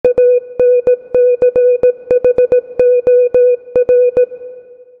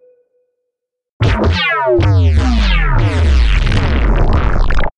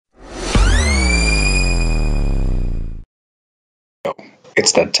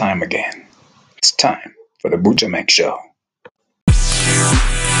It's that time again. It's time for the Buja Mac Show.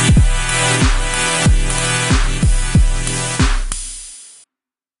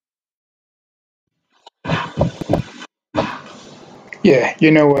 Yeah,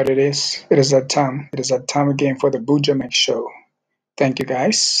 you know what it is. It is that time. It is that time again for the Buja Mac Show. Thank you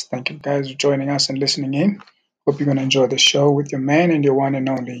guys. Thank you guys for joining us and listening in. Hope you're going to enjoy the show with your man and your one and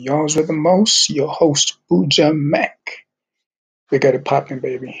only, yours with the most, your host, Buja Mac. We got it popping,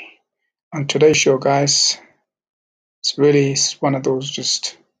 baby. On today's show, guys, it's one of those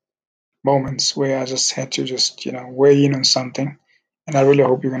just moments where I just had to just, weigh in on something. And I really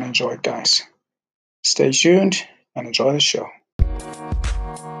hope you're going to enjoy it, guys. Stay tuned and enjoy the show.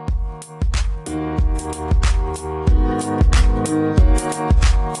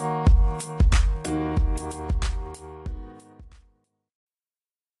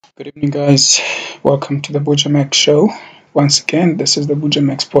 Good evening, guys. Welcome to the Buja Mac Show. Once again, this is the Buja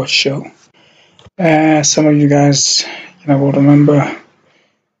Mac Sports Show. Some of you guys, will remember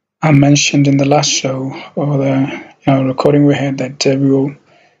I mentioned in the last show or the recording we had that we will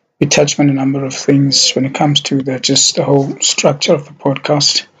be touching on a number of things when it comes to the whole structure of the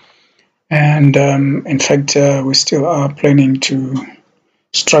podcast. And in fact, we still are planning to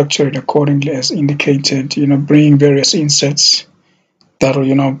structure it accordingly as indicated, bringing various insights that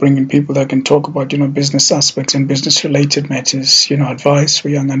will, bring in people that can talk about, business aspects and business related matters, advice for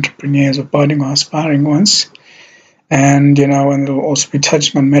young entrepreneurs or budding or aspiring ones. And, and it'll also be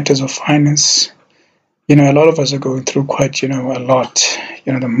touching on matters of finance. A lot of us are going through quite, a lot,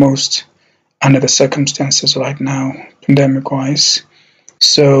 the most under the circumstances right now, pandemic wise.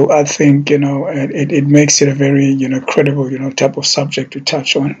 So I think, it makes it a very, credible, type of subject to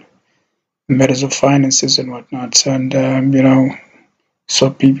touch on, matters of finances and whatnot. And, so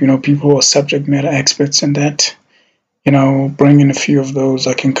people who are subject matter experts in that, bring in a few of those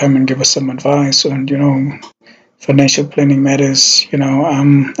that can come and give us some advice on, financial planning matters.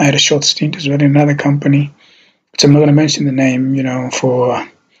 I had a short stint as well in another company, which I'm not going to mention the name, for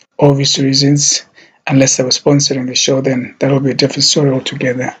obvious reasons. Unless they were sponsoring the show, then that'll be a different story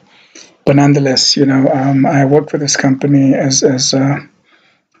altogether. But nonetheless, I worked with this company as a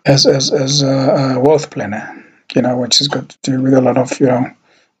wealth planner, which has got to do with a lot of,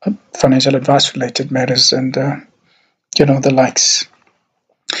 financial advice related matters and, the likes.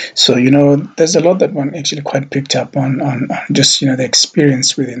 So, there's a lot that one actually quite picked up on just, the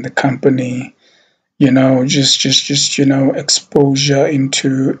experience within the company, just exposure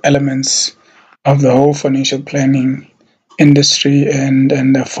into elements of the whole financial planning industry and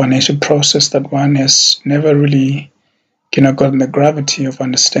the financial process that one has never really, gotten the gravity of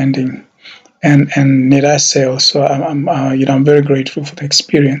understanding. And need I say also, I'm very grateful for the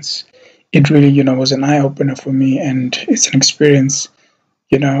experience. It really, was an eye opener for me, and it's an experience,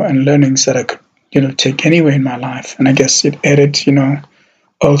 and learnings that I could, take anywhere in my life. And I guess it added,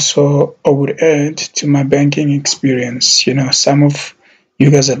 also or would add to my banking experience. Some of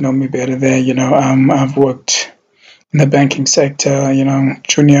you guys that know me better there, I've worked in the banking sector,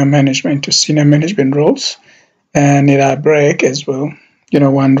 junior management to senior management roles, and need I brag as well.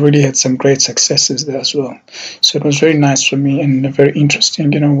 One really had some great successes there as well. So it was very nice for me and a very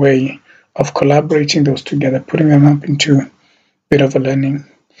interesting, way of collaborating those together, putting them up into a bit of a learning.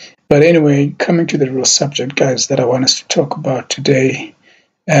 But anyway, coming to the real subject, guys, that I want us to talk about today,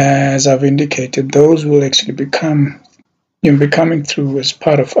 as I've indicated, those will actually be coming through as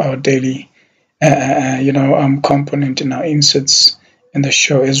part of our daily, component in our inserts in the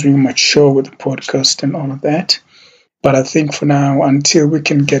show as we mature with the podcast and all of that. But I think for now, until we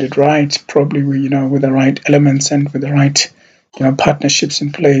can get it right, probably with the right elements and with the right, partnerships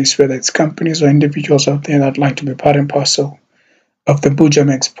in place, whether it's companies or individuals out there that like to be part and parcel of the Buja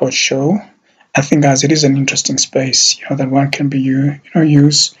Mac Sports Show, I think, guys, it is an interesting space, that one can be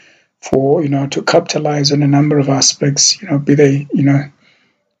used for, to capitalize on a number of aspects, be they,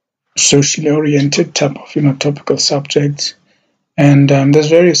 socially oriented type of, topical subjects. And there's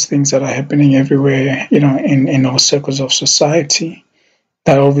various things that are happening everywhere, in all circles of society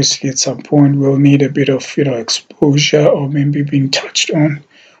that obviously at some point will need a bit of, exposure or maybe being touched on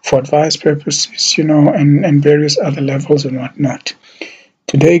for advice purposes, and various other levels and whatnot.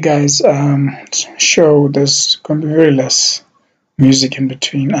 Today, guys, show there's going to be very less music in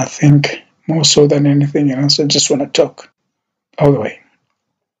between. I think more so than anything else, I just want to talk all the way.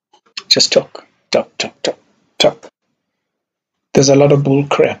 Just talk. There's a lot of bull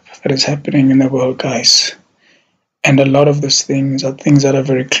crap that is happening in the world, guys. And a lot of these things are things that are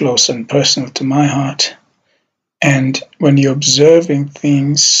very close and personal to my heart. And when you're observing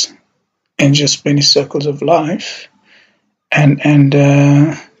things in just many circles of life, and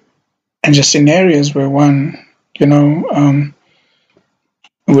just in areas where one,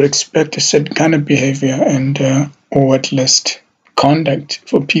 would expect a certain kind of behavior or at least conduct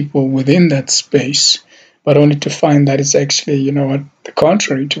for people within that space, but only to find that it's actually, the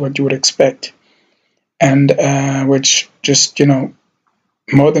contrary to what you would expect, and which just,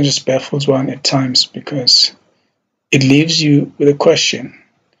 more than just baffles one at times, because it leaves you with a question,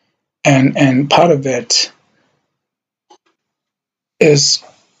 and part of that is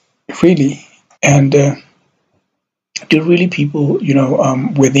really, and do really people,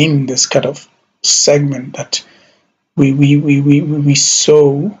 within this kind of segment that we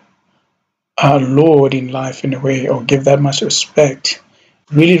so Lord in life in a way, or give that much respect,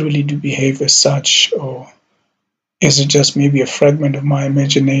 really do behave as such, or is it just maybe a fragment of my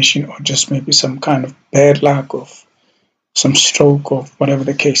imagination, or just maybe some kind of bad luck of some stroke of whatever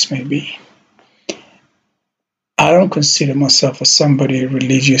the case may be? I don't consider myself as somebody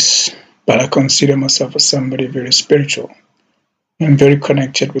religious, but I consider myself as somebody very spiritual. I'm very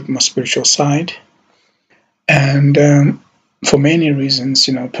connected with my spiritual side, and for many reasons,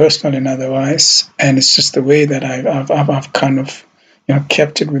 personal and otherwise. And it's just the way that I've kind of,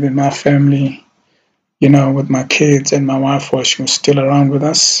 kept it within my family, with my kids and my wife while she was still around with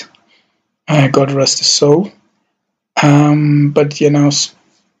us. God rest her soul. But,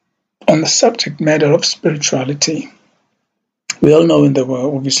 on the subject matter of spirituality, we all know in the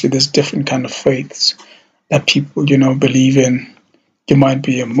world, obviously, there's different kind of faiths that people, believe in. You might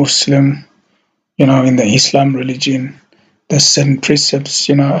be a Muslim, in the Islam religion. There's certain precepts,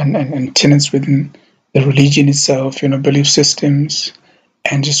 and tenets within the religion itself, belief systems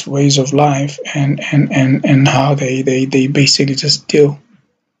and just ways of life, and how they basically just deal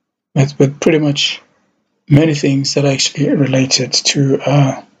with pretty much many things that are actually related to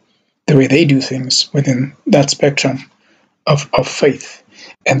the way they do things within that spectrum of faith.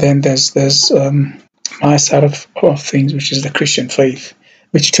 And then there's my side of things, which is the Christian faith,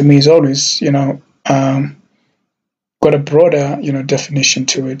 which to me is always, got a broader, definition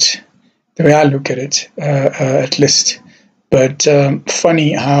to it, the way I look at it, at least. But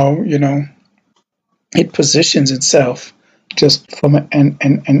funny how, it positions itself just from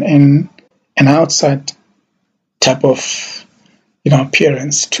an outside type of,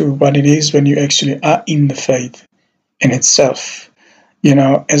 appearance to what it is when you actually are in the faith in itself.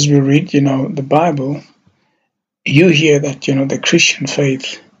 As we read, the Bible, you hear that, the Christian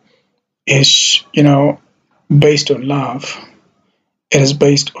faith is, based on love. It is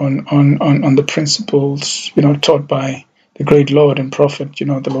based on the principles, taught by the great Lord and prophet,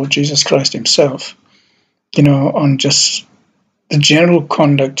 the Lord Jesus Christ himself, on just the general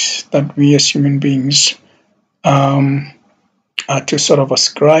conduct that we as human beings are to sort of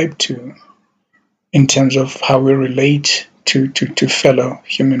ascribe to in terms of how we relate to fellow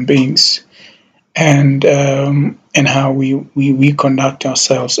human beings, and how we conduct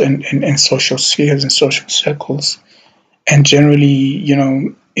ourselves in social spheres and social circles, and generally,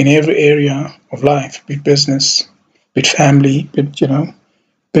 in every area of life, be it business, be it family, be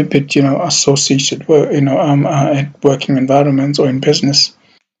it, associated work, at working environments or in business,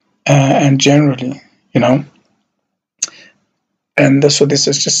 and generally, and so this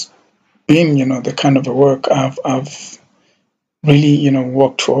has just been, the kind of a work I've really,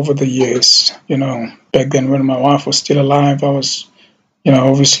 worked for over the years. Back then when my wife was still alive, I was,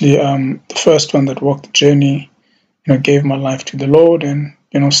 obviously, the first one that walked the journey, gave my life to the Lord, and,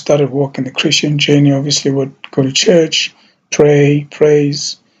 started walking the Christian journey. Obviously would go to church, pray,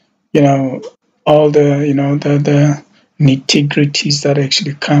 praise, all the, the nitty-gritties that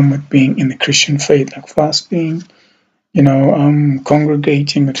actually come with being in the Christian faith, like fasting,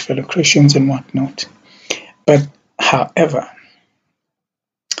 congregating with fellow Christians and whatnot. But however,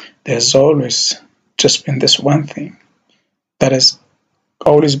 there's always just been this one thing that has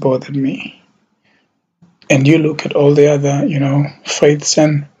always bothered me. And you look at all the other, faiths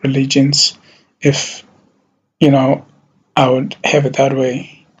and religions, if, I would have it that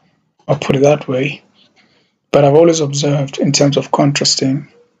way, or put it that way. But I've always observed, in terms of contrasting,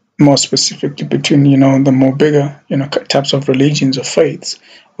 more specifically between, the more bigger, types of religions or faiths,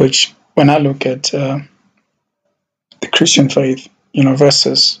 which when I look at the Christian faith,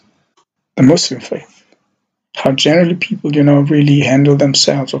 versus the Muslim faith, how generally people, really handle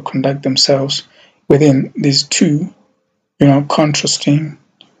themselves or conduct themselves within these two, contrasting,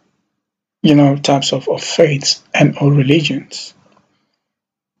 types of faiths and or religions.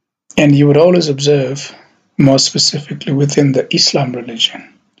 And you would always observe, more specifically within the Islam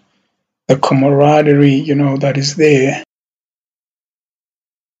religion, the camaraderie, that is there.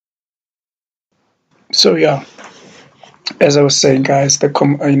 So yeah, as I was saying, guys, the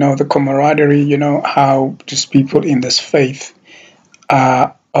camaraderie, how just people in this faith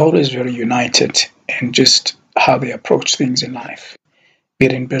are always very united, and just how they approach things in life, be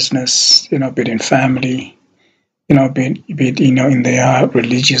it in business, be it in family, be it in their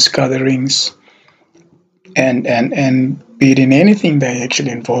religious gatherings, and be it in anything they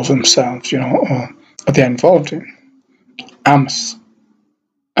actually involve themselves, or they're involved in. I'm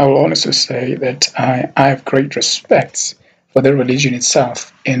I will honestly say that I have great respect for the religion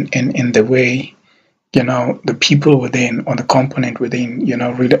itself, in the way, the people within, or the component within,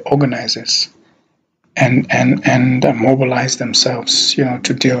 really organizes and mobilize themselves,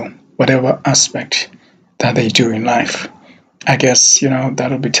 to deal whatever aspect that they do in life. I guess,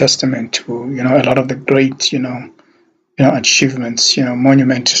 that'll be testament to, a lot of the great, achievements,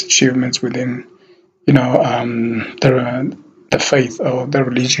 monumental achievements within, the faith or the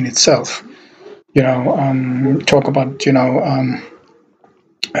religion itself. Talk about,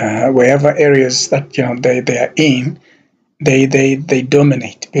 wherever areas that, they are in, they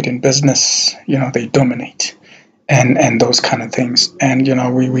dominate. But in business, they dominate, and those kind of things. And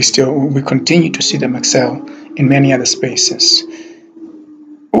we continue to see them excel in many other spaces.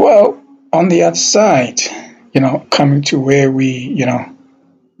 Well, on the other side, coming to where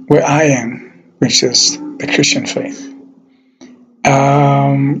I am, which is the Christian faith.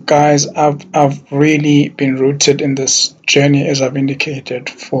 Guys, I've really been rooted in this journey, as I've indicated,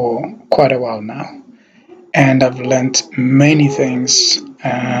 for quite a while now, and I've learned many things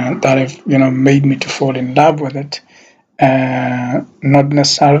that have made me to fall in love with it, not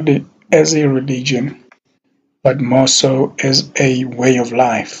necessarily as a religion, but more so as a way of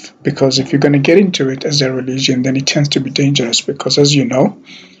life. Because if you're going to get into it as a religion, then it tends to be dangerous, because, as you know,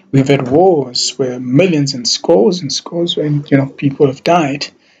 we've had wars where millions and scores when people have died,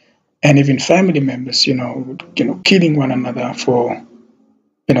 and even family members, killing one another for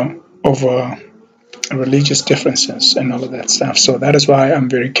over religious differences and all of that stuff. So that is why I'm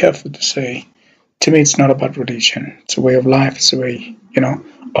very careful to say, to me, it's not about religion. It's a way of life. It's a way,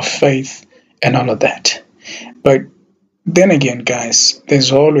 of faith and all of that. But then again, guys,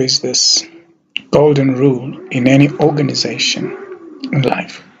 there's always this golden rule in any organization in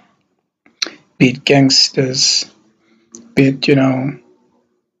life. Be it gangsters, be it,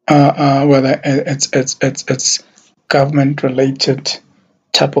 whether it's government related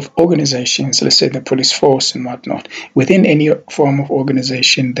type of organizations, let's say the police force and whatnot. Within any form of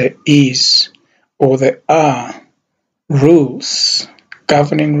organization, there is, or there are, rules,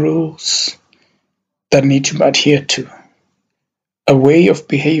 governing rules that need to be adhered to, a way of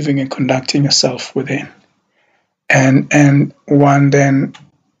behaving and conducting yourself within. And one then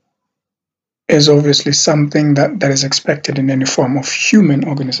is obviously something that is expected in any form of human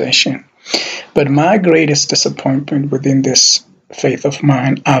organization. But my greatest disappointment within this faith of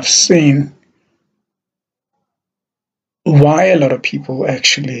mine, I've seen why a lot of people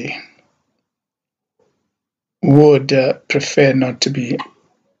actually would prefer not to be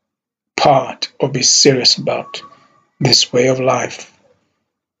part or be serious about this way of life.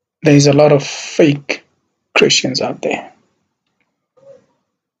 There's a lot of fake Christians out there.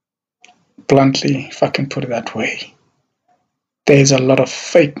 Bluntly, if I can put it that way. There's a lot of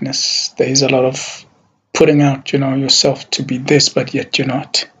fakeness. There's a lot of putting out, yourself to be this, but yet you're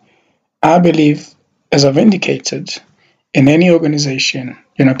not. I believe, as I've indicated, in any organization,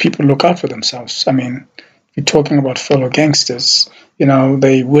 people look out for themselves. I mean, you're talking about fellow gangsters,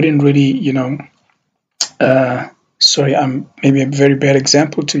 they wouldn't really, sorry, I'm maybe a very bad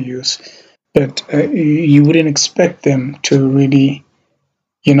example to use, but you wouldn't expect them to really,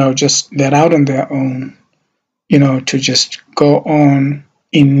 just let out on their own, to just go on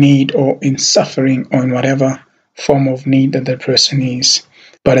in need or in suffering or in whatever form of need that person is,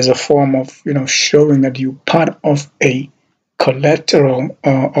 but as a form of, showing that you're part of a collateral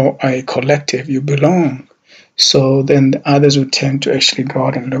or a collective, you belong. So then the others would tend to actually go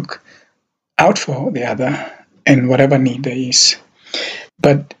out and look out for the other and whatever need there is.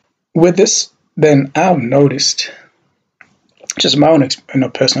 But with this, then I've noticed, just my own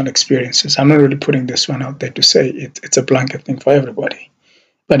personal experiences. I'm not really putting this one out there to say it's a blanket thing for everybody.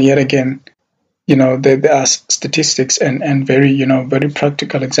 But yet again, there are statistics and very, very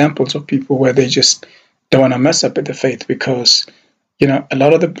practical examples of people where they just don't want to mess up with the faith, because, a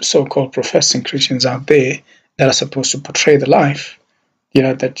lot of the so-called professing Christians out there that are supposed to portray the life,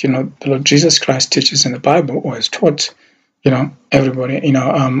 that, the Lord Jesus Christ teaches in the Bible or has taught, everybody,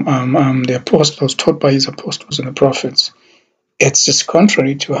 the apostles, taught by his apostles and the prophets. It's just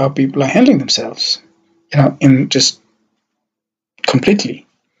contrary to how people are handling themselves, in just completely.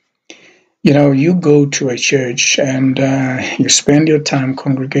 You go to a church and you spend your time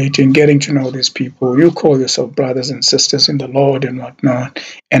congregating, getting to know these people. You call yourself brothers and sisters in the Lord and whatnot,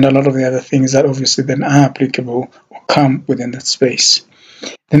 and a lot of the other things that obviously then are applicable or come within that space.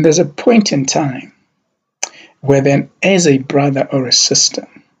 Then there's a point in time where then, as a brother or a sister,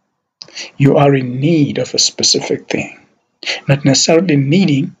 you are in need of a specific thing, not necessarily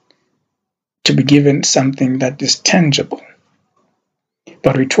needing to be given something that is tangible.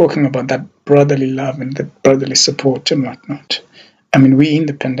 But we're talking about that brotherly love and that brotherly support and whatnot. I mean, we in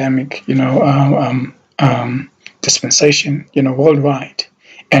the pandemic, dispensation, worldwide,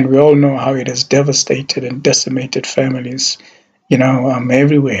 and we all know how it has devastated and decimated families,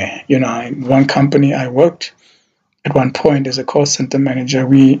 everywhere. In one company I worked at one point as a call center manager,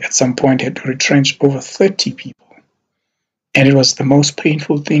 we at some point had to retrench over 30 people. And it was the most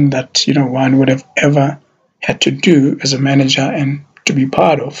painful thing that, one would have ever had to do as a manager and to be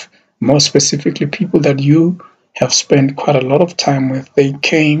part of. More specifically, people that you have spent quite a lot of time with. They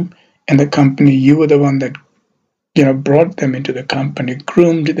came in the company. You were the one that, brought them into the company,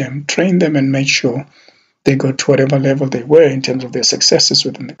 groomed them, trained them, and made sure they got to whatever level they were in terms of their successes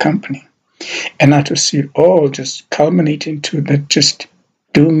within the company. And now to see it all just culminate into that just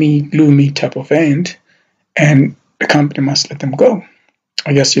do me, gloomy type of end, and the company must let them go.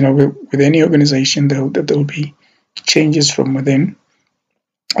 I guess, with any organization, there will be changes from within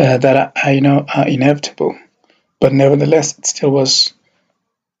that are inevitable. But nevertheless, it still was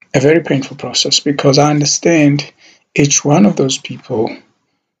a very painful process, because I understand each one of those people,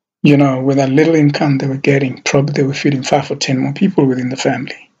 with that little income they were getting, probably they were feeding 5 or 10 more people within the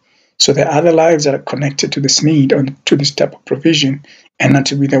family. So there are other lives that are connected to this need or to this type of provision, and not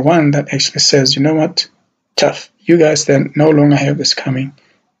to be the one that actually says, you know what, tough, you guys then no longer have this coming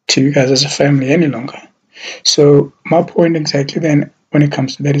to you guys as a family any longer. So my point exactly then when it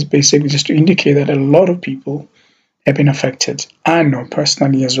comes to that is basically just to indicate that a lot of people have been affected. I know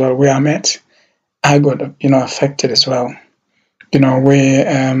personally as well where I'm at, I got affected as well.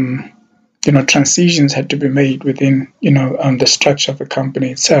 Where transitions had to be made within the structure of the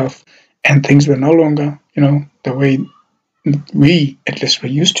company itself, and things were no longer the way we at least were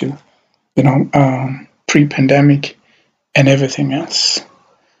used to, pre-pandemic and everything else.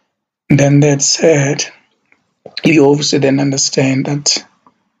 Then that said, you obviously then understand that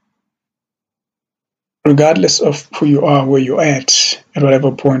regardless of who you are, where you're at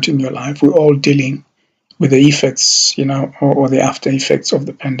whatever point in your life, we're all dealing with the effects, or the after effects of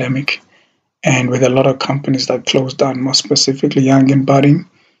the pandemic. And with a lot of companies that closed down, more specifically young and budding,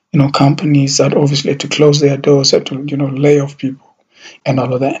 companies that obviously had to close their doors, had to, lay off people and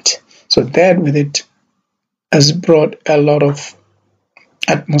all of that. So that with it has brought a lot of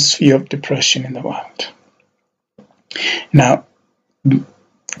atmosphere of depression in the world. Now,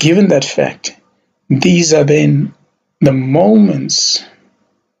 given that fact, these are then the moments,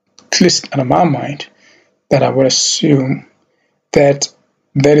 at least in my mind, that I would assume that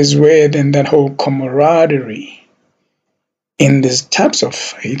is where then that whole camaraderie in these types of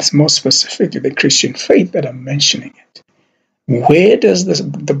faiths, more specifically the Christian faith that I'm mentioning it, where does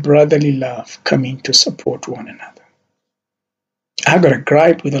the brotherly love come in to support one another? I've got a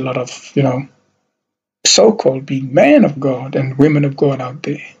gripe with a lot of, so-called being men of God and women of God out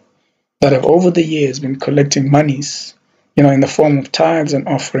there that have over the years been collecting monies, in the form of tithes and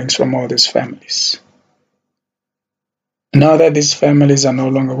offerings from all these families. Now that these families are no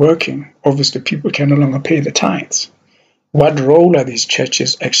longer working, obviously people can no longer pay the tithes. What role are these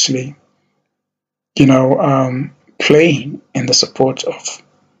churches actually, playing in the support of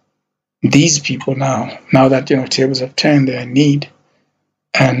these people now that, tables have turned, they're in need?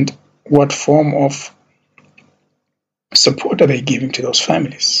 And what form of support are they giving to those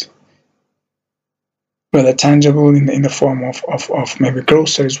families? Whether tangible in the form of maybe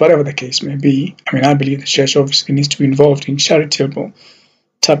groceries, whatever the case may be. I mean, I believe the church obviously needs to be involved in charitable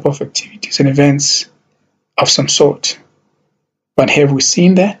type of activities and events of some sort. But have we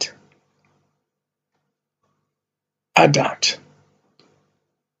seen that? I doubt.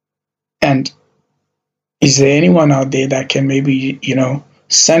 And is there anyone out there that can maybe,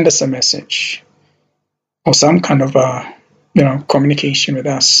 send us a message or some kind of communication with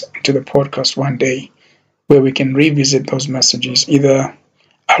us to the podcast one day, where we can revisit those messages? Either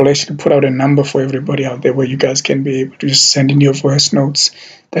I'll actually put out a number for everybody out there where you guys can be able to just send in your voice notes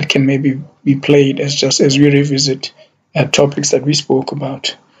that can maybe be played as we revisit topics that we spoke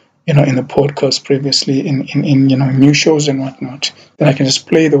about, in the podcast previously in new shows and whatnot. Then I can just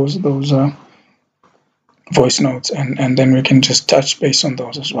play those voice notes and then we can just touch base on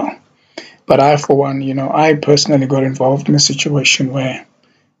those as well. But I, for one, I personally got involved in a situation where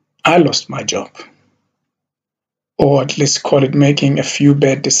I lost my job, or at least call it making a few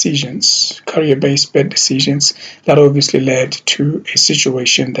bad decisions, career-based bad decisions that obviously led to a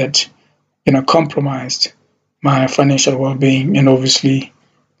situation that, compromised my financial well-being, and obviously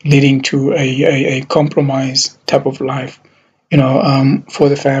leading to a compromise type of life, for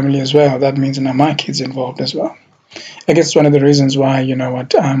the family as well. That means now my kids involved as well. I guess one of the reasons why,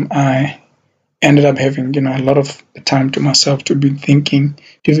 I ended up having, a lot of the time to myself to even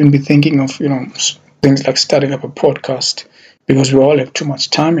be thinking of, things like starting up a podcast, because we all have too much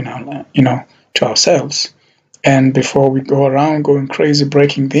time in our life, to ourselves. And before we go around going crazy,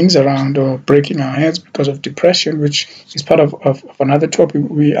 breaking things around or breaking our heads because of depression, which is part of another topic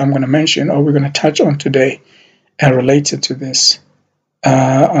I'm going to mention, or we're going to touch on today and related to this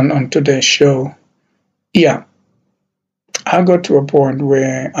on today's show. Yeah, I got to a point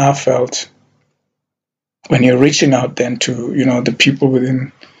where I felt, when you're reaching out then to, the people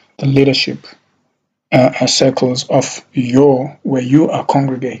within the leadership circles of where you are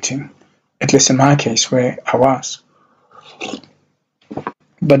congregating, at least in my case where I was.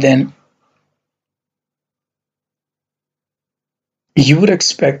 But then you would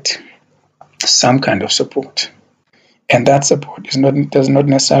expect some kind of support. And that support does not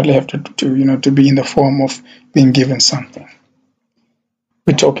necessarily have to be in the form of being given something.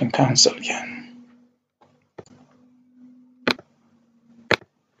 We're talking counsel here.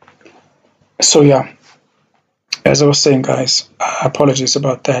 So yeah, as I was saying, guys, apologies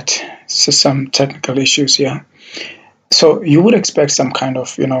about that. So some technical issues here. So you would expect some kind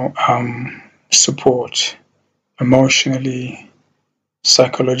of, support emotionally,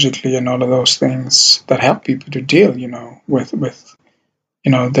 psychologically, and all of those things that help people to deal, with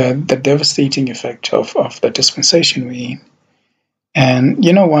the devastating effect of the dispensation we're in. And,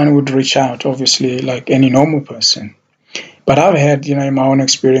 one would reach out, obviously, like any normal person. But I've had, in my own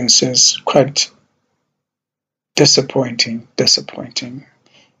experiences, quite disappointing,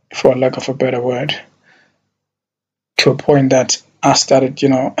 for lack of a better word, to a point that I started,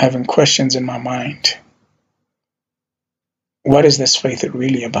 having questions in my mind. What is this faith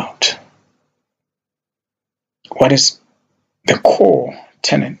really about? What is the core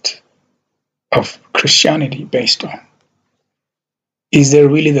tenet of Christianity based on? Is there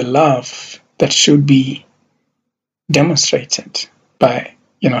really the love that should be demonstrated by,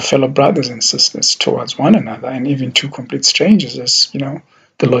 fellow brothers and sisters towards one another, and even to complete strangers, as,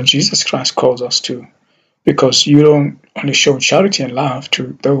 the Lord Jesus Christ calls us to? Because you don't only show charity and love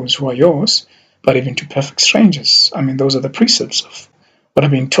to those who are yours, but even to perfect strangers. I mean, those are the precepts of what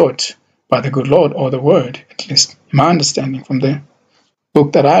I've been taught by the good Lord, or the Word, at least in my understanding from the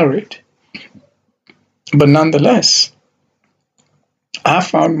book that I read. But nonetheless, I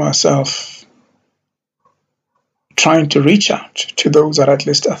found myself trying to reach out to those that at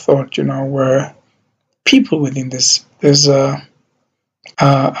least I thought, were people within this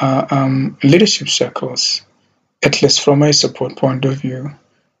leadership circles, at least from a support point of view.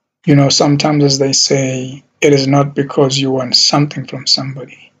 Sometimes, as they say, it is not because you want something from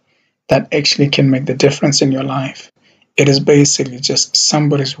somebody that actually can make the difference in your life. It is basically just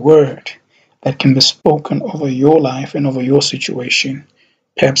somebody's word that can be spoken over your life and over your situation,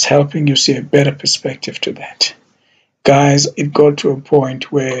 perhaps helping you see a better perspective to that. Guys, it got to a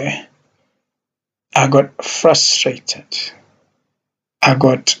point where I got frustrated. I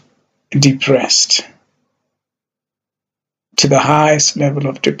got depressed to the highest level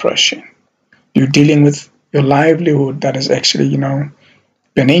of depression. You're dealing with your livelihood that is actually,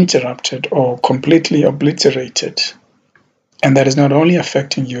 been interrupted or completely obliterated. And that is not only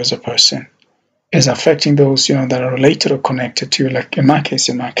affecting you as a person, it is affecting those, that are related or connected to you, like in my case,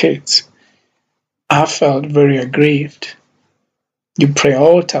 in my kids. I felt very aggrieved. You pray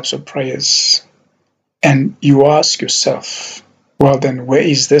all types of prayers, and you ask yourself, well, then where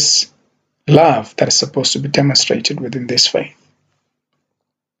is this love that is supposed to be demonstrated within this faith?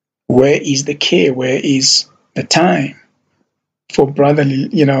 Where is the care? Where is the time for brotherly,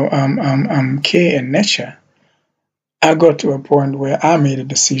 care and nurture? I got to a point where I made a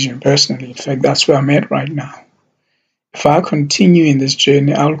decision personally. In fact, that's where I'm at right now. If I continue in this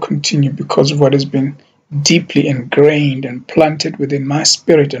journey, I'll continue because of what has been deeply ingrained and planted within my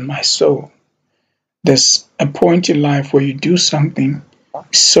spirit and my soul. There's a point in life where you do something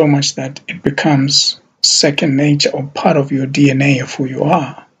so much that it becomes second nature or part of your DNA of who you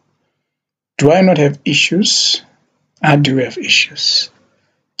are. Do I not have issues? I do have issues.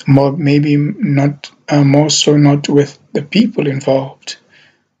 Maybe not, more so not with the people involved,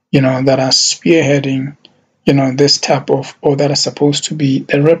 that are spearheading, this type of, or that are supposed to be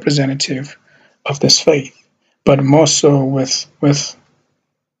the representative of this faith, but more so with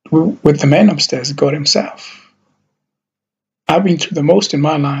with the man upstairs, God Himself. I've been through the most in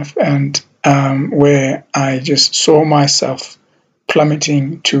my life, and where I just saw myself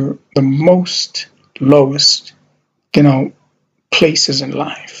plummeting to the most lowest, places in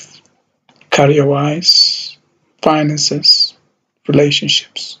life, career-wise, finances,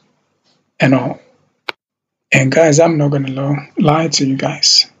 relationships, and all. And guys, I'm not going to lie to you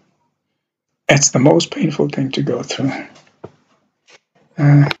guys. It's the most painful thing to go through.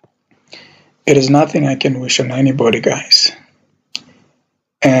 It is nothing I can wish on anybody, guys.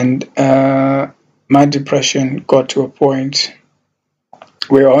 And my depression got to a point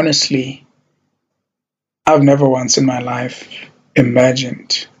where, honestly, I've never once in my life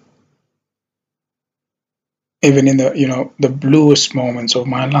imagined, even in the bluest moments of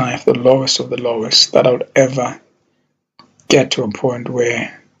my life, the lowest of the lowest, that I would ever get to a point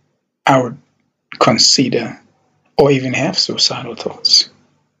where I would consider or even have suicidal thoughts.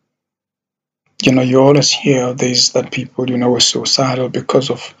 You always hear this, that people, were suicidal because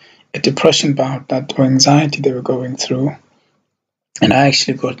of a depression bout or anxiety they were going through. And I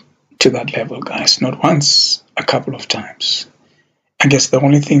actually got to that level, guys, not once, a couple of times. I guess the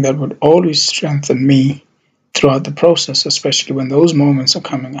only thing that would always strengthen me throughout the process, especially when those moments are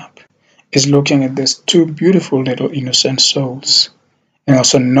coming up, is looking at these two beautiful little innocent souls. And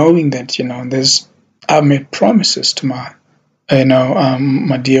also knowing that, I've made promises to my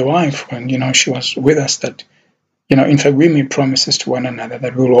dear wife when, she was with us, that, in fact, we made promises to one another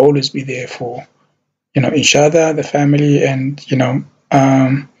that we will always be there for, each other, the family, and,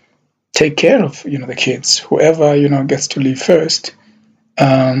 take care of, the kids, whoever, gets to live first,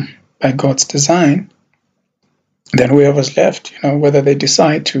 by God's design. Then whoever's left, whether they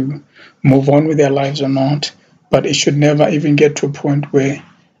decide to move on with their lives or not, but it should never even get to a point where,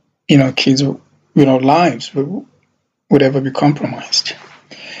 kids, lives would ever be compromised.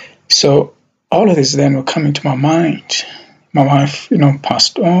 So all of this then were coming to my mind. My wife,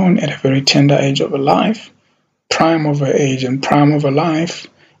 passed on at a very tender age of her life, prime of her age and prime of her life,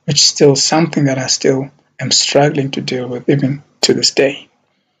 which is still something that I still am struggling to deal with even to this day,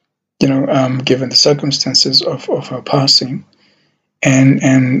 given the circumstances of her passing.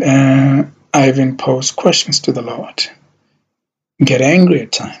 And I even pose questions to the Lord, get angry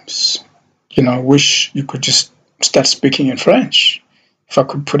at times, wish you could just start speaking in French, if I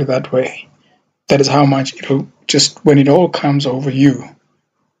could put it that way. That is how much it'll just, when it all comes over you,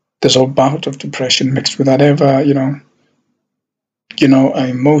 this whole bout of depression mixed with whatever,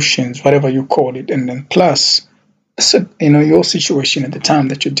 emotions, whatever you call it, and then plus, your situation at the time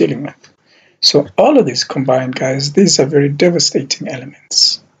that you're dealing with. So all of this combined, guys, these are very devastating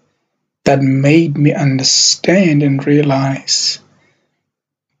elements that made me understand and realize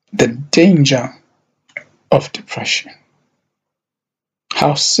the danger of depression,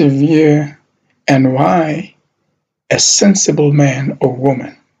 how severe, and why a sensible man or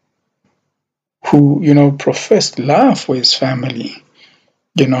woman who, professed love for his family,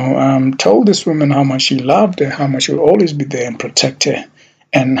 told this woman how much he loved her, how much he would always be there and protect her,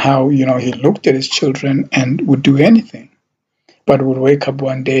 and how, he looked at his children and would do anything, but would wake up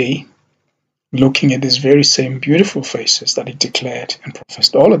one day looking at these very same beautiful faces that he declared and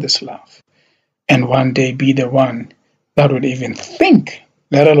professed all of this love, and one day be the one that would even think,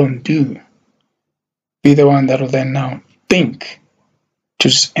 let alone do, be the one that will then now think to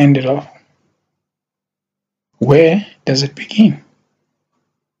just end it all. Where does it begin?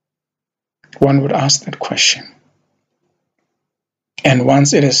 One would ask that question. And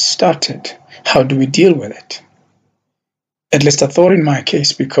once it has started, how do we deal with it? At least I thought in my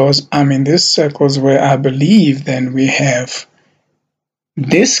case, because I'm in these circles where I believe then we have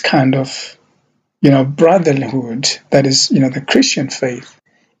this kind of, brotherhood that is, the Christian faith.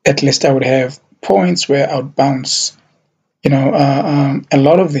 At least I would have points where I would bounce, a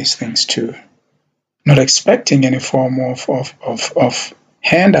lot of these things too. Not expecting any form of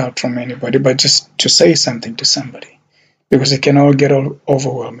handout from anybody, but just to say something to somebody. Because it can all get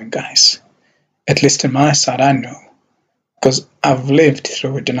overwhelming, guys. At least on my side, I know. Because I've lived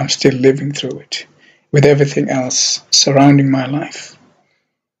through it and I'm still living through it with everything else surrounding my life.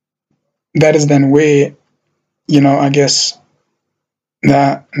 That is then where, I guess,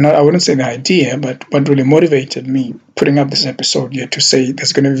 I wouldn't say the idea, but what really motivated me putting up this episode here to say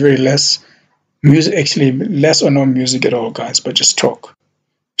there's going to be very less music, actually less or no music at all, guys, but just talk.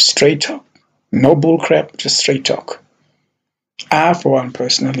 Straight talk. No bull crap, just straight talk. I, for one,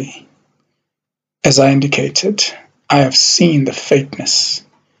 personally, as I indicated, I have seen the fakeness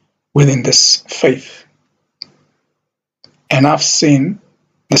within this faith. And I've seen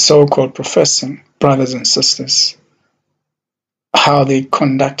the so-called professing brothers and sisters, how they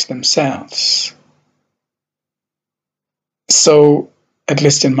conduct themselves. So, at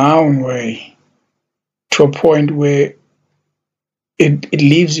least in my own way, to a point where it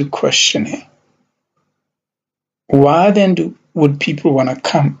leaves you questioning, why then would people want to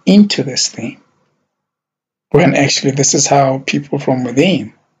come into this thing when actually this is how people from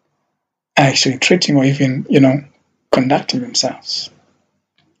within are actually treating or even, conducting themselves?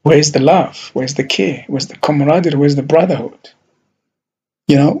 Where's the love? Where's the care? Where's the camaraderie? Where's the brotherhood?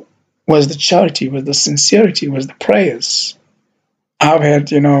 Where's the charity? Where's the sincerity? Where's the prayers? I've had,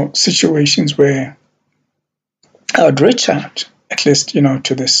 situations where I would reach out, at least,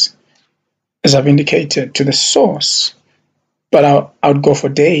 to this, as I've indicated, to the source, but I would go for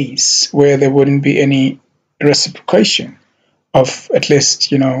days where there wouldn't be any reciprocation of at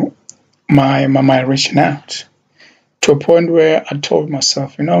least, my reaching out, to a point where I told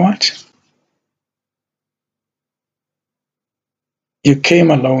myself, you know what? You came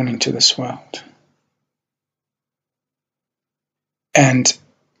alone into this world. And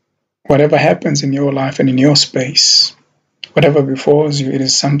whatever happens in your life and in your space, whatever befalls you, it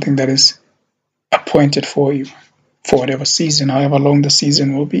is something that is appointed for you for whatever season, however long the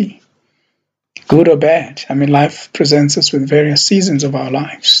season will be, good or bad. I mean, life presents us with various seasons of our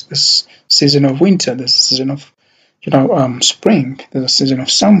lives. This season of winter, this season of, spring, there's a season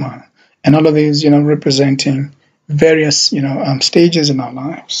of summer, and all of these, representing various, stages in our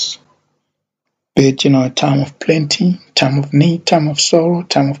lives. Be it, a time of plenty, time of need, time of sorrow,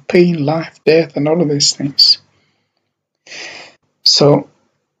 time of pain, life, death, and all of these things. So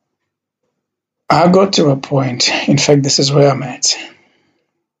I got to a point, in fact, this is where I'm at.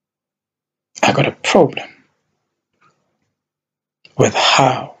 I got a problem with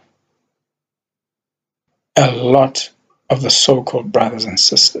how a lot of the so-called brothers and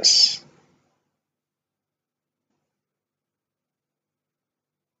sisters,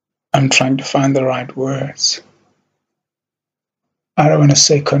 I'm trying to find the right words. I don't want to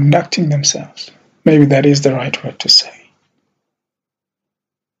say conducting themselves. Maybe that is the right word to say.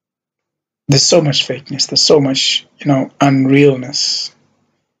 There's so much fakeness. There's so much, unrealness.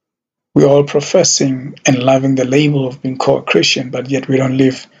 We're all professing and loving the label of being called Christian, but yet we don't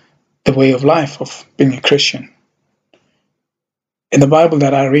live the way of life of being a Christian. In the Bible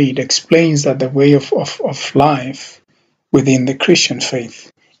that I read explains that the way of life within the Christian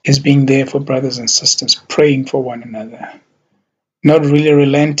faith is being there for brothers and sisters, praying for one another, not really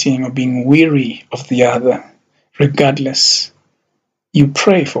relenting or being weary of the other. Regardless, you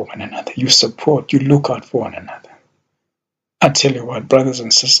pray for one another, you support, you look out for one another. I tell you what, brothers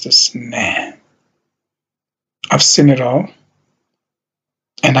and sisters, nah. I've seen it all,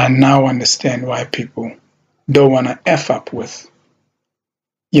 and I now understand why people don't want to F up with,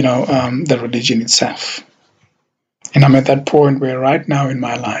 the religion itself. And I'm at that point where right now in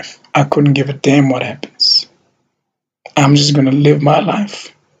my life, I couldn't give a damn what happens. I'm just going to live my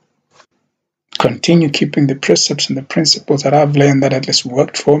life, continue keeping the precepts and the principles that I've learned that at least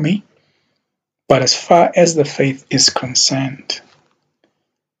worked for me. But as far as the faith is concerned,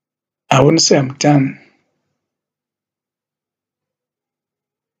 I wouldn't say I'm done.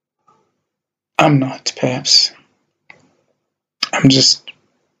 I'm not, perhaps. I'm just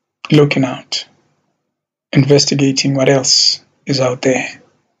looking out, investigating what else is out there,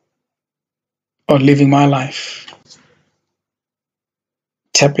 or living my life,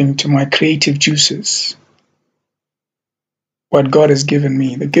 tapping into my creative juices, what God has given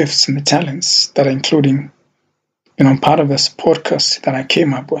me, the gifts and the talents that are including, part of this podcast that I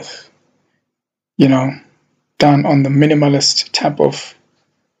came up with, done on the minimalist type of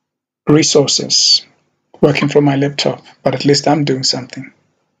resources, working from my laptop, but at least I'm doing something.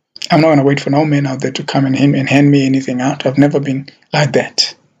 I'm not going to wait for no man out there to come and hand me anything out. I've never been like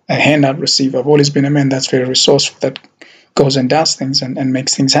that, a handout receiver. I've always been a man that's very resourceful, that goes and does things and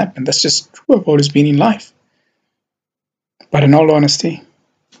makes things happen. That's just who I've always been in life. But in all honesty,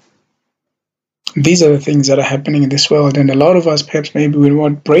 these are the things that are happening in this world, and a lot of us perhaps maybe we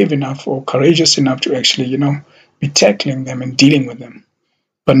weren't brave enough or courageous enough to actually, be tackling them and dealing with them.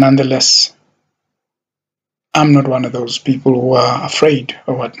 But nonetheless, I'm not one of those people who are afraid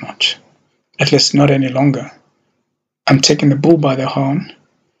or whatnot. At least not any longer. I'm taking the bull by the horn,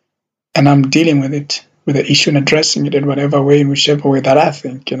 and I'm dealing with it, with the issue, and addressing it in whatever way, in whichever way that I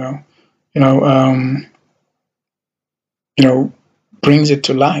think, brings it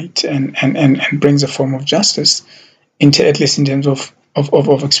to light and brings a form of justice into, at least in terms of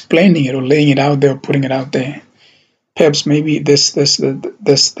explaining it or laying it out there or putting it out there. Perhaps maybe this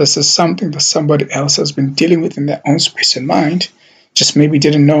is something that somebody else has been dealing with in their own space and mind, just maybe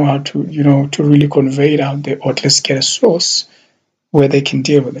didn't know how to, to really convey it out there, or at least get a source where they can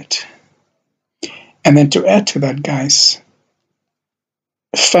deal with it. And then to add to that, guys,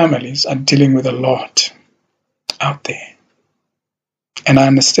 families are dealing with a lot out there. And I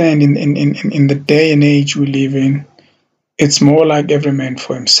understand in the day and age we live in, it's more like every man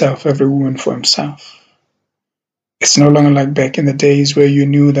for himself, every woman for himself. It's no longer like back in the days where you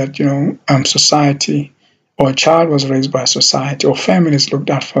knew that, society or a child was raised by society or families looked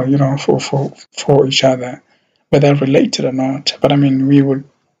out for, for each other, whether related or not. But I mean, we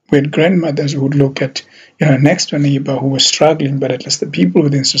had grandmothers who would look at, next to a neighbor who was struggling, but at least the people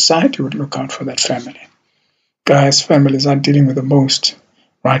within society would look out for that family. Guys, families are dealing with the most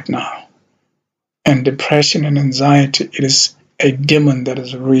right now. And depression and anxiety, it is a demon that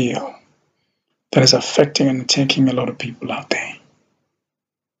is real, that is affecting and taking a lot of people out there.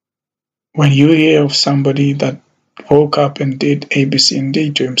 When you hear of somebody that woke up and did A, B, C, and D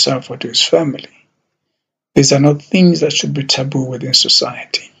to himself or to his family, these are not things that should be taboo within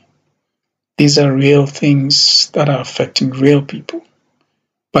society. These are real things that are affecting real people.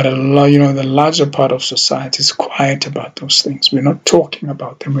 But the larger part of society is quiet about those things. We're not talking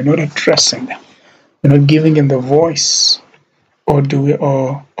about them. We're not addressing them. We're not giving them the voice or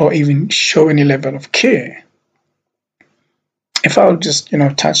even show any level of care. If I'll just,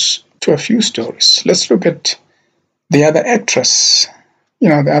 touch to a few stories. Let's look at the other actress.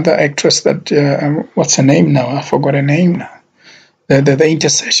 The other actress that, what's her name now? I forgot her name now. The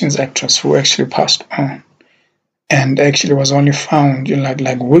Intercessions actress who actually passed on. And actually was only found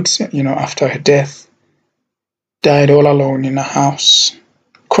like weeks after her death. Died all alone in a house.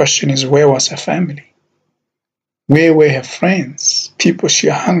 Question is, where was her family? Where were her friends? People she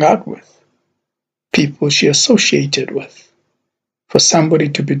hung out with? People she associated with? For somebody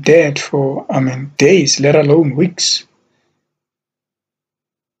to be dead for, days, let alone weeks.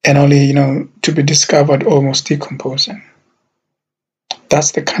 And only, to be discovered almost decomposing.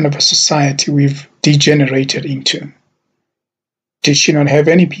 That's the kind of a society we've degenerated into. Did she not have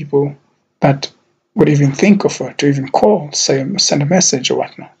any people that would even think of her to even call, send a message or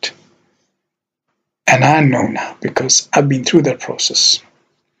whatnot? And I know now because I've been through that process.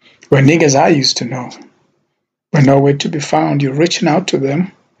 When niggas I used to know were nowhere to be found, you're reaching out to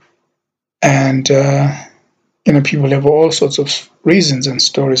them and, people have all sorts of reasons and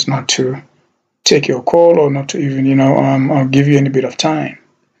stories not to take your call or not to even, or give you any bit of time.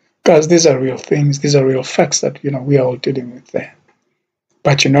 Guys, these are real things. These are real facts that, we are all dealing with there.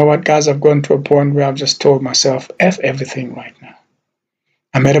 But you know what, guys? I've gone to a point where I've just told myself, F everything right now.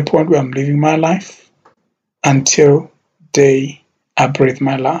 I'm at a point where I'm living my life until day I breathe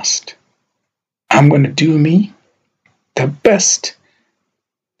my last. I'm going to do me the best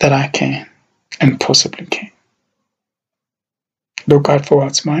that I can and possibly can. Look out for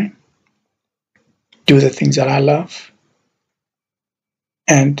what's mine. Do the things that I love.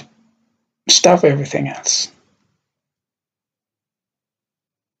 And stuff everything else.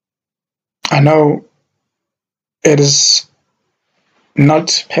 I know it is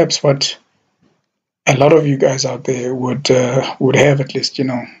not perhaps what a lot of you guys out there would have at least,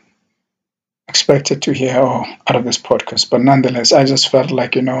 expected to hear out of this podcast. But nonetheless, I just felt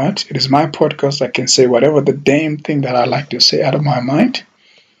like, you know what? It is my podcast. I can say whatever the damn thing that I like to say out of my mind.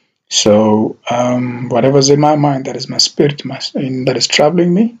 So whatever's in my mind, that is my spirit, that is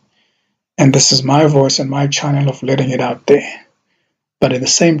troubling me. And this is my voice and my channel of letting it out there. But at the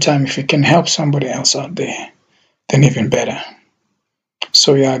same time, if it can help somebody else out there, then even better.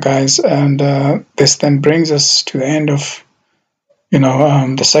 So yeah, guys, and this then brings us to the end of,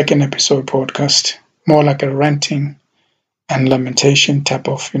 the second episode podcast. More like a ranting and lamentation type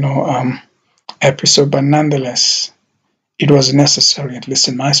of, episode. But nonetheless, it was necessary, at least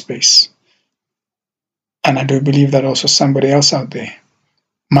in my space. And I do believe that also somebody else out there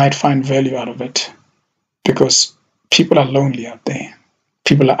might find value out of it. Because people are lonely out there.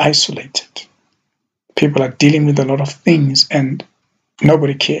 People are isolated. People are dealing with a lot of things and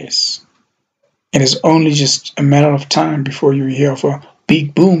nobody cares. It is only just a matter of time before you hear of a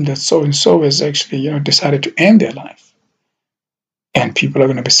big boom that so-and-so has actually, decided to end their life. And people are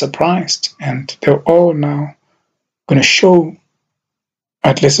going to be surprised. And they're all now going to show,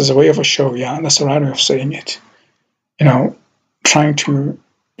 at least as a way of a show, yeah, that's the right way of saying it. Trying to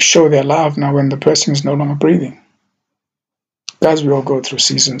show their love now when the person is no longer breathing. Guys, we all go through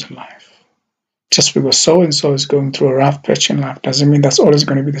seasons in life. Just because so-and-so is going through a rough patch in life doesn't mean that's always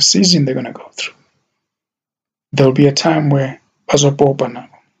going to be the season they're going to go through. There'll be a time where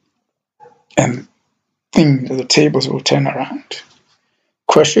and the tables will turn around.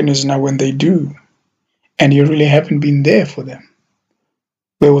 Question is now when they do, and you really haven't been there for them,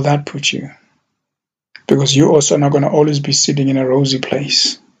 where will that put you? because you're also not going to always be sitting in a rosy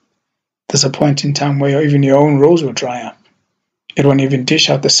place. There's a point in time where even your own rose will dry up. It won't even dish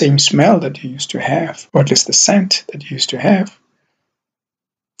out the same smell that you used to have, or at least the scent that you used to have.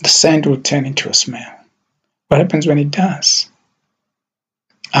 The scent will turn into a smell. What happens when it does?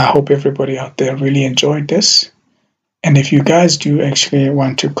 I hope everybody out there really enjoyed this. And if you guys do actually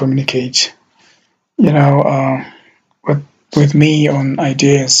want to communicate, with me on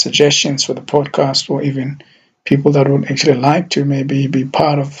ideas, suggestions for the podcast, or even people that would actually like to maybe be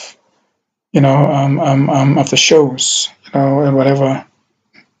part of, of the shows, and whatever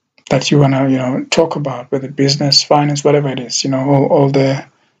that you want to, talk about, whether business, finance, whatever it is, all the,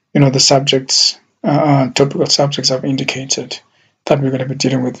 the subjects, topical subjects I've indicated that we're going to be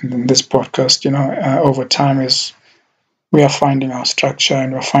dealing with in this podcast, over time, as we are finding our structure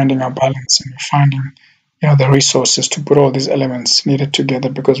and we're finding our balance and we're finding, the resources to put all these elements needed together,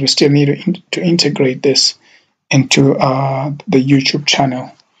 because we still need to integrate this into the YouTube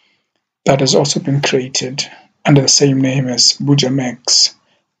channel that has also been created under the same name as Bujamek's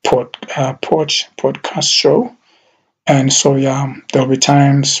Porch Podcast Show. And so, there'll be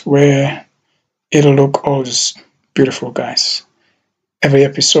times where it'll look all just beautiful, guys. Every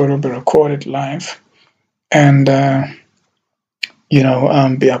episode will be recorded live and, be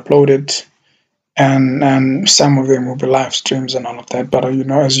uploaded. And some of them will be live streams and all of that. But,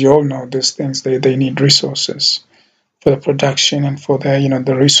 as you all know, these things, they need resources for the production and for the,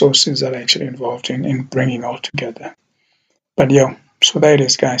 the resources that are actually involved in bringing all together. But, so there it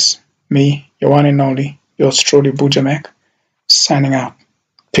is, guys. Me, your one and only, yours truly, Bujamek, signing out.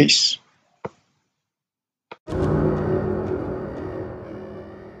 Peace.